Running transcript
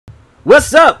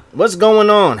What's up? What's going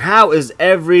on? How is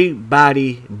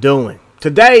everybody doing?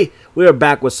 Today, we are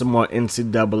back with some more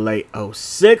NCAA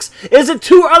 06. Is it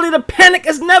too early to panic?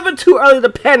 It's never too early to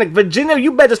panic. Virginia,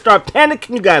 you better start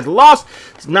panicking. You guys lost.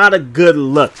 It's not a good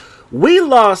look. We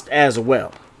lost as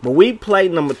well, but we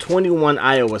played number 21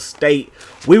 Iowa State.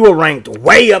 We were ranked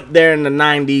way up there in the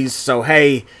 90s, so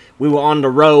hey, we were on the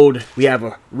road. We have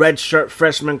a redshirt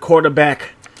freshman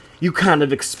quarterback. You kind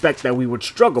of expect that we would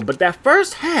struggle, but that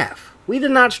first half, we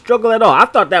did not struggle at all. I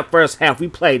thought that first half we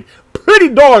played pretty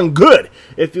darn good,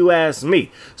 if you ask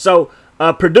me. So,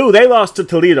 Purdue, they lost to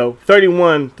Toledo,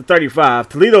 31-35.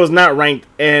 Toledo is not ranked,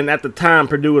 and at the time,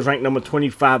 Purdue was ranked number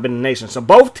 25 in the nation. So,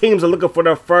 both teams are looking for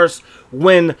their first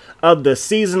win of the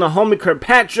season. The homie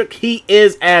Kirkpatrick, he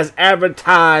is as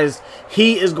advertised.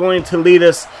 He is going to lead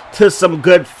us to some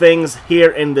good things here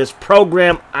in this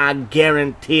program. I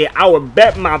guarantee it. I would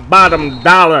bet my bottom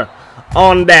dollar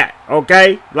on that,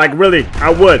 okay? Like, really,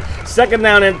 I would. Second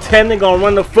down and 10, they're going to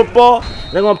run the football.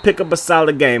 They're going to pick up a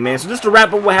solid game, man. So just to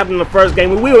wrap up what happened in the first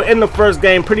game, we were in the first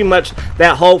game pretty much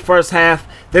that whole first half.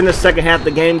 Then the second half,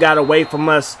 the game got away from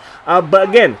us. But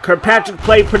again, Kirkpatrick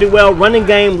played pretty well. Running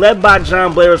game led by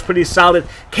John Blair was pretty solid.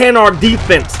 Can our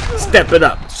defense step it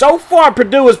up? So far,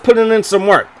 Purdue is putting in some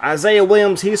work. Isaiah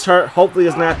Williams, he's hurt. Hopefully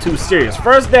it's not too serious.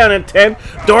 First down and 10.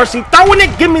 Dorsey throwing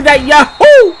it. Give me that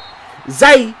Yahoo!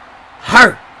 Zay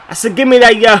hurt. I said, give me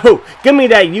that Yahoo. Give me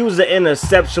that user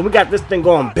interception. We got this thing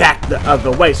going back the other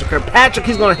way. So Kirkpatrick,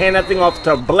 he's going to hand that thing off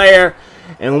to Blair.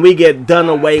 And we get done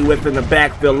away with in the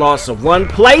backfield. Loss of one.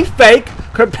 Play fake.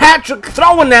 Kirkpatrick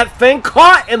throwing that thing.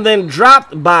 Caught and then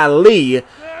dropped by Lee.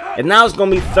 And now it's going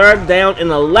to be third down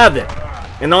and 11.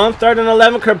 And on third and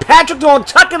 11, Kirkpatrick going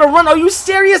to tuck it and run. Are you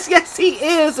serious? Yes, he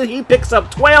is. And he picks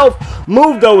up 12.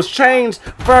 Move those chains.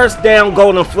 First down,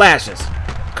 golden flashes.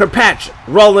 Kirkpatrick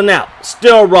rolling out,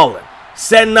 still rolling,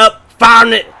 setting up,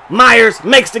 firing it. Myers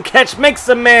makes the catch, makes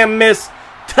a man miss.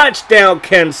 Touchdown,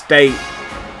 Kent State.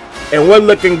 And we're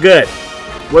looking good.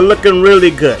 We're looking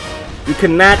really good. You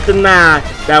cannot deny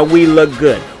that we look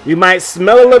good. We might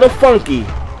smell a little funky,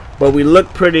 but we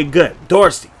look pretty good.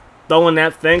 Dorsey throwing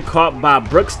that thing, caught by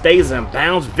Brooks, stays in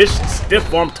bounds. Vicious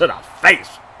stiff arm to the face.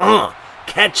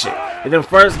 Catch it. And then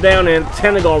first down and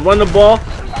 10, they're going to run the ball.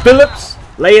 Phillips,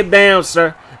 lay it down,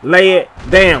 sir. Lay it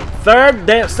down.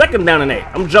 Second down and 8.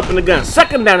 I'm jumping the gun.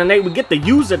 Second down and 8. We get the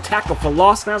user tackle for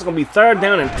loss. Now it's going to be third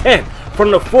down and 10 from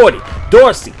the 40.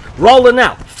 Dorsey rolling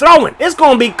out. Throwing. It's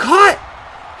going to be caught.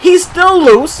 He's still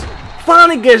loose.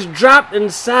 Finally gets dropped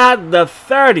inside the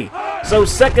 30. So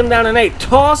second down and 8.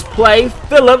 Toss play.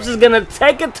 Phillips is going to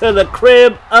take it to the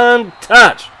crib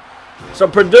untouched. So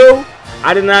Purdue,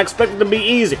 I did not expect it to be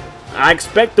easy. I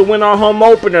expect to win our home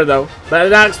opener, though, but I did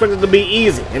not expect it to be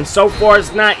easy. And so far,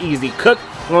 it's not easy. Cook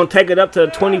going to take it up to the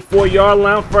 24-yard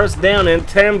line. First down and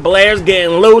 10. Blair's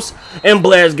getting loose, and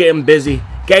Blair's getting busy.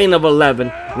 Gain of 11,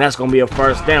 and that's going to be a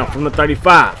first down from the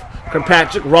 35.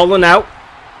 Kirkpatrick rolling out.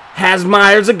 Has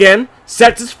Myers again.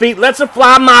 Sets his feet. Lets it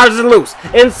fly. Myers is loose.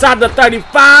 Inside the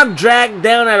 35. Dragged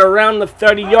down at around the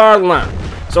 30-yard line.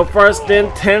 So first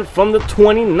and 10 from the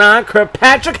 29.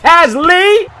 Kirkpatrick has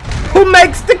Lee, who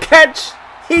makes the catch.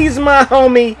 He's my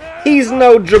homie. He's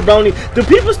no jabroni. Do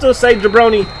people still say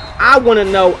jabroni? I want to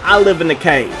know. I live in the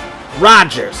cave.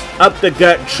 Rogers, up the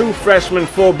gut, true freshman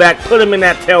fullback. Put him in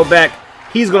that tailback.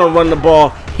 He's going to run the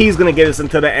ball. He's going to get us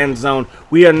into the end zone.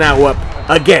 We are now up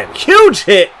again. Huge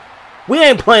hit. We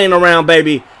ain't playing around,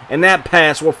 baby. And that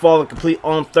pass will fall complete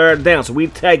on third down. So we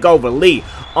take over. Lee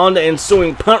on the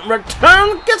ensuing punt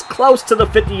return. Gets close to the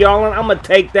 50-yard line. I'm going to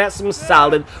take that. Some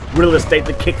solid real estate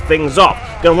to kick things off.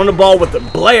 Going to run the ball with the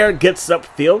Blair. Gets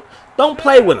upfield. Don't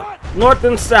play with him. North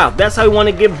and south. That's how we want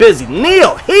to get busy.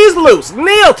 Neal. He's loose.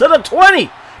 Neal to the 20.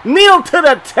 Neal to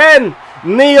the 10.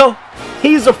 Neal.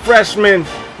 He's a freshman.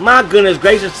 My goodness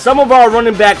gracious. Some of our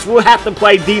running backs will have to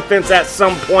play defense at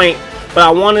some point. But I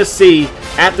want to see,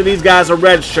 after these guys are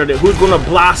redshirted, who's going to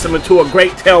blossom into a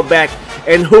great tailback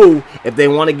and who, if they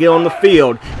want to get on the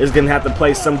field, is going to have to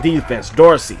play some defense.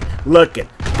 Dorsey looking,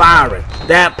 firing.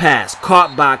 That pass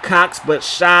caught by Cox, but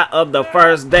shy of the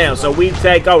first down. So we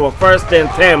take over first and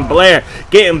 10. Blair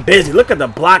getting busy. Look at the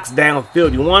blocks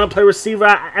downfield. You want to play receiver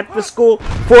at the school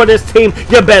for this team?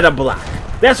 You better block.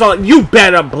 That's all. You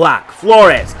better block.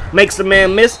 Flores makes a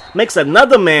man miss, makes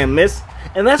another man miss.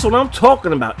 And that's what I'm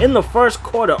talking about. In the first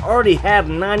quarter, already have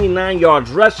 99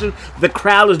 yards rushing. The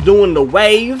crowd is doing the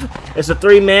wave. It's a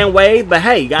three-man wave, but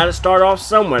hey, you got to start off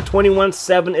somewhere.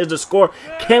 21-7 is the score.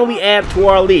 Can we add to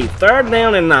our lead? Third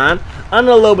down and 9.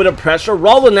 Under a little bit of pressure.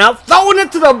 Rolling out. Throwing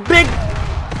it to the big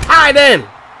tight end.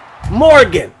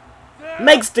 Morgan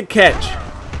makes the catch.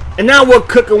 And now we're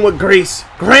cooking with grease.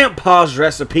 Grandpa's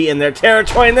recipe in their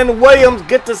territory. And then Williams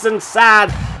gets us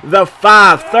inside the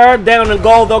 5. 3rd down and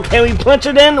goal, though. Can we punch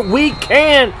it in? We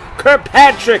can.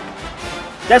 Kirkpatrick.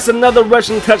 That's another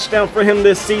rushing touchdown for him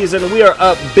this season. We are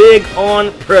up big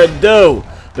on Purdue.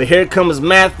 But here comes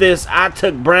Mathis. I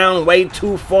took Brown way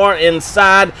too far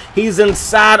inside. He's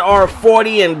inside our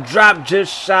 40 and dropped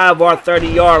just shy of our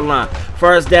 30-yard line.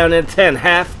 1st down and 10.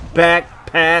 Halfback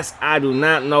pass. I do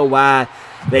not know why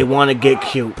they want to get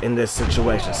cute in this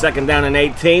situation. 2nd down and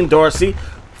 18. Dorsey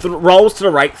rolls to the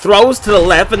right, throws to the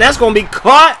left, and that's going to be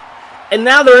caught. And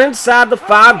now they're inside the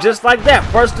 5 just like that.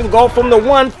 1st and goal from the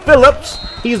 1. Phillips,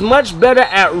 he's much better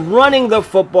at running the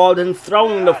football than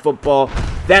throwing the football.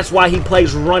 That's why he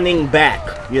plays running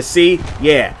back. You see?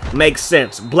 Yeah, makes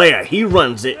sense. Blair, he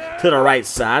runs it to the right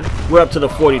side. We're up to the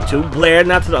 42. Blair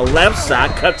now to the left side,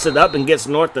 cuts it up and gets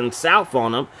north and south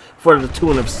on him for the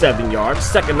tune of 7 yards.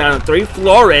 2nd down and 3.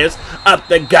 Flores up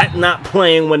the gut, not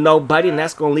playing with nobody, and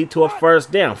that's going to lead to a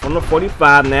 1st down from the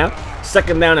 45 now.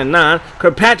 2nd down and 9.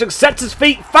 Kirkpatrick sets his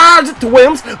feet, fires it to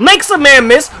Williams, makes a man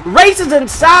miss, races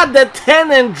inside the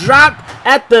 10 and drop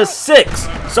at the 6.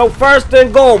 So 1st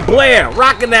and goal. Blair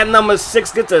rocking that number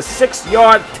 6, gets a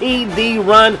 6-yard TD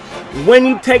run. When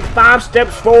you take 5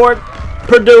 steps forward,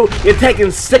 Purdue, you're taking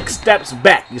 6 steps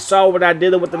back. You saw what I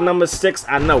did with the number 6?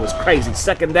 I know, it's crazy.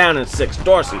 2nd down and 6.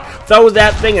 Dorsey throws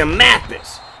that thing in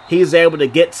Mathis. He's able to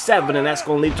get 7, and that's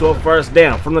going to lead to a 1st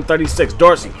down from the 36.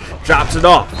 Dorsey drops it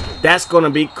off. That's going to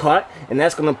be caught, and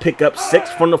that's going to pick up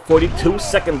 6 from the 42.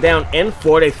 2nd down and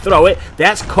 4. They throw it.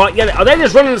 That's caught. Yeah, are they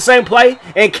just running the same play?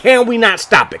 And can we not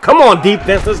stop it? Come on,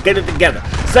 defense. Let's get it together.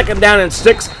 2nd down and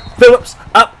 6. Phillips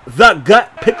up the gut.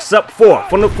 Picks up 4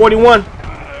 from the 41.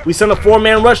 We send a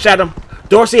 4-man rush at him.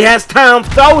 Dorsey has time.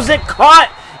 Throws it.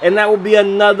 Caught. And that will be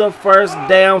another 1st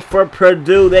down for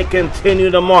Purdue. They continue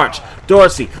to march.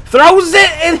 Dorsey throws it,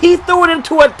 and he threw it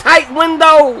into a tight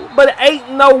window. But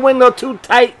ain't no window too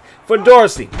tight for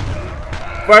Dorsey.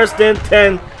 1st and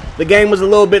 10. The game was a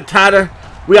little bit tighter.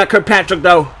 We got Kirkpatrick,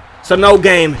 though. So no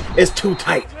game is too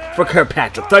tight for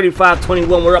Kirkpatrick.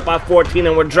 35-21. We're up by 14,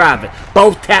 and we're driving.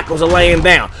 Both tackles are laying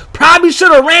down. Probably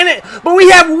should have ran it, but we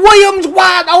have Williams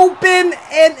wide open,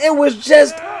 and it was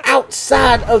just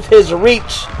outside of his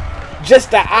reach.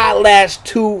 Just the eyelash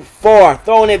too far.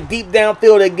 Throwing it deep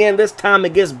downfield again. This time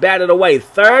it gets batted away.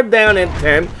 3rd down and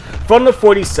 10 from the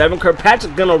 47.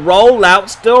 Kirkpatrick going to roll out.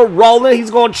 Still rolling.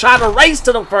 He's going to try to race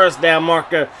to the 1st down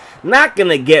marker. Not going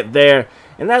to get there.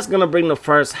 And that's going to bring the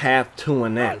 1st half to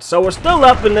an end. So we're still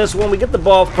up in this one. We get the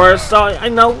ball first. So I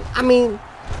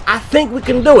think we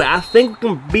can do it. I think we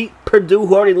can beat Purdue,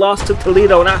 who already lost to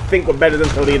Toledo. And I think we're better than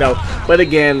Toledo. But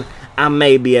again, I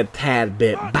may be a tad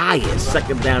bit biased.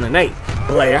 2nd down and 8.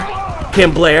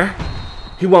 Blair.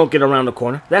 He won't get around the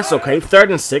corner. That's okay.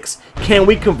 3rd and 6. Can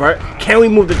we convert? Can we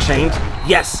move the chains?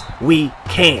 Yes, we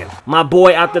can. My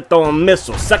boy out there throwing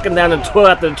missiles. 2nd down and 12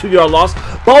 after the 2-yard loss.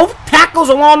 Both tackles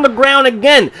along the ground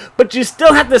again. But you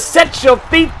still have to set your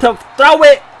feet to throw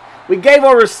it. We gave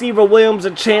our receiver Williams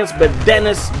a chance, but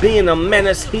Dennis, being a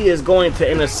menace, he is going to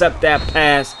intercept that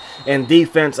pass. And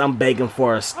defense, I'm begging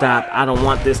for a stop. I don't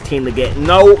want this team to get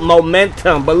no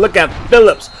momentum. But look at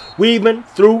Phillips weaving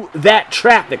through that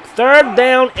traffic. 3rd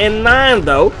down and 9,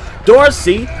 though.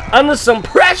 Dorsey, under some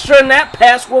pressure, and that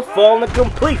pass will fall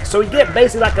incomplete. So we get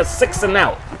basically like a 6 and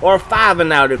out, or a 5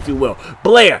 and out, if you will.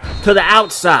 Blair to the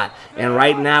outside. And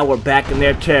right now, we're back in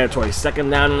their territory.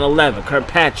 2nd down and 11.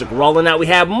 Kirkpatrick rolling out. We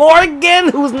have Morgan,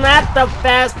 who's not the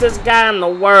fastest guy in the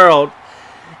world.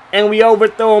 And we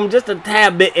overthrow him just a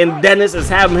tad bit, and Dennis is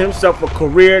having himself a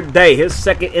career day. His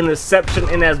 2nd interception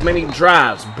in as many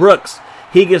drives. Brooks,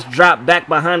 he gets dropped back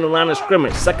behind the line of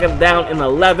scrimmage. 2nd down and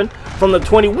 11 from the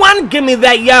 21. Give me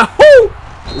that Yahoo!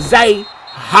 Zay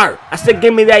Hart. I said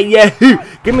give me that Yahoo!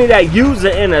 Give me that user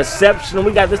interception.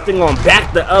 We got this thing on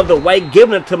back the other way.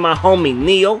 Giving it to my homie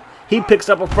Neal. He picks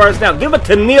up a 1st down. Give it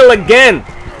to Neal again.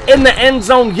 In the end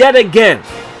zone yet again.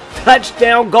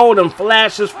 Touchdown, golden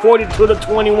flashes,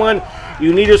 42-21.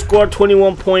 You need to score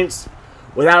 21 points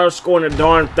without us scoring a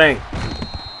darn thing.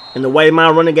 And the way my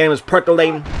running game is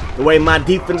percolating, the way my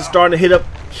defense is starting to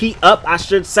heat up, I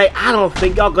should say, I don't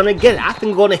think y'all going to get it. I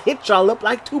think we're going to hit y'all up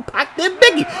like Tupac did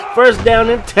Biggie. 1st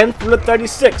down and 10 from the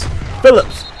 36.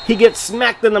 Phillips, he gets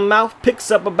smacked in the mouth,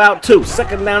 picks up about 2.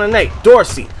 2nd down and 8.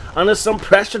 Dorsey, under some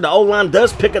pressure. The O-line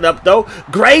does pick it up, though.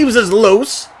 Graves is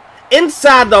loose.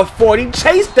 Inside the 40,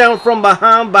 chased down from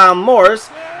behind by Morris,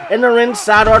 and they're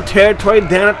inside our territory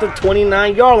down at the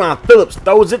 29-yard line. Phillips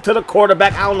throws it to the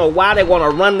quarterback. I don't know why they want to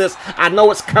run this. I know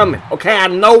it's coming, okay? I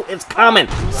know it's coming.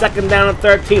 Second down and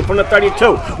 13 from the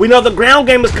 32. We know the ground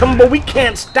game is coming, but we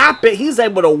can't stop it. He's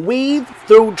able to weave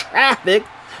through traffic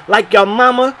like your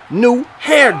mama new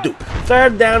hairdo.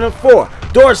 Third down and 4.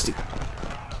 Dorsey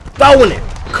throwing it.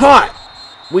 Caught.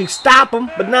 We stop him,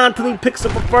 but not until he picks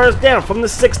up a first down from the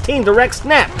 16. Direct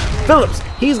snap. Phillips,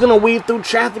 he's going to weave through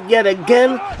traffic yet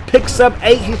again. Picks up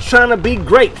 8. He's trying to be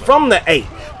great from the 8.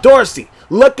 Dorsey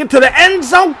looking to the end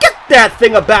zone. Get that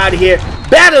thing up out of here.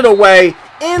 Batted away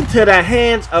into the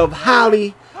hands of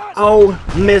Holly. Oh,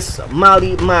 Miss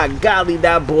Molly, my golly,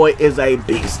 that boy is a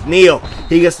beast. Neal,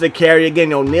 he gets the carry again.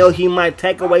 Neal, he might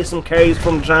take away some carries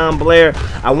from John Blair.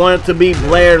 I want it to be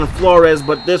Blair and Flores,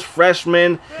 but this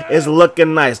freshman is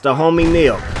looking nice. The homie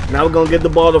Neal. Now we're going to give the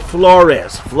ball to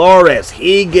Flores. Flores,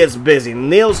 he gets busy.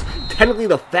 Neal's technically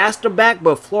the faster back,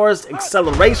 but Flores'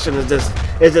 acceleration is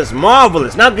just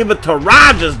marvelous. Now give it to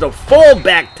Rogers, the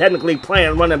fullback, technically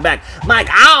playing running back. Mike,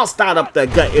 I'll start up the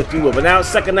gut if you will. But now it's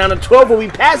second down and 12. Will we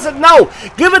pass it? No.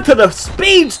 Give it to the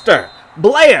speedster.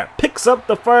 Blair picks up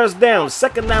the first down.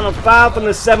 Second down and 5 from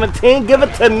the 17. Give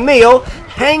it to Neal.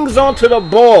 Hangs on to the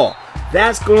ball.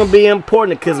 That's going to be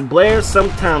important because Blair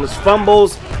sometimes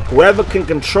fumbles. Whoever can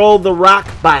control the rock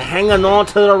by hanging on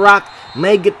to the rock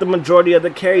may get the majority of the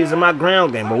carries in my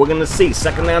ground game, but we're going to see.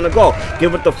 Second down to go.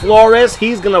 Give it to Flores.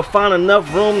 He's going to find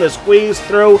enough room to squeeze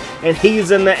through, and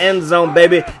he's in the end zone,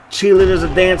 baby. Cheerleaders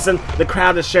are dancing. The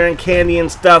crowd is sharing candy and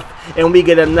stuff, and we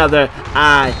get another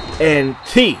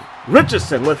INT.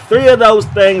 Richardson with 3 of those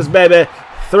things, baby.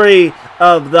 3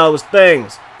 of those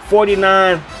things.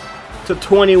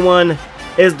 49-21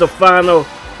 is the final.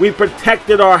 We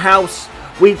protected our house.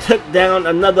 We took down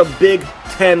another Big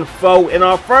Ten foe in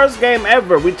our first game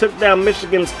ever. We took down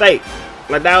Michigan State.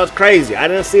 Like, that was crazy. I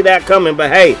didn't see that coming,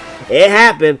 but hey, it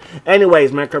happened.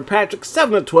 Anyways, man, Kirkpatrick,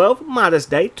 7-12,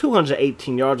 modest day,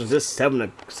 218 yards, and just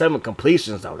 7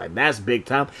 completions, though. Like, that's big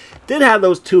time. Did have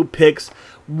those 2 picks.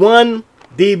 One,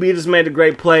 DB just made a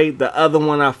great play. The other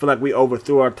one, I feel like we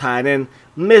overthrew our tight end.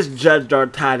 Misjudged our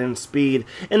tight end speed.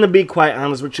 And to be quite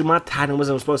honest with you, my tight end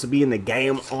wasn't supposed to be in the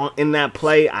game in that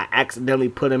play. I accidentally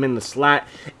put him in the slot.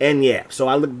 And yeah, so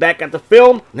I look back at the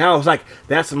film. Now I was like,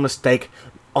 that's a mistake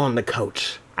on the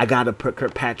coach. I got to put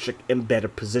Kirkpatrick in better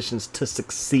positions to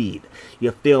succeed.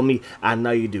 You feel me? I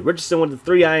know you do. Richardson with the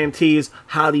 3 INTs.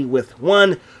 Holly with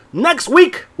 1. Next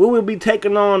week, we will be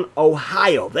taking on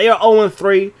Ohio. They are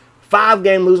 0-3.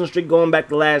 5-game losing streak going back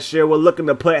to last year. We're looking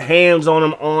to put hands on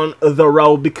them on the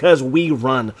road because we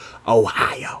run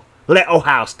Ohio. Let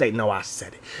Ohio State know I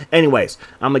said it. Anyways,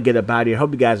 I'm going to get up out of here.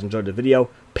 Hope you guys enjoyed the video.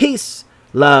 Peace,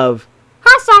 love,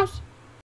 hot sauce.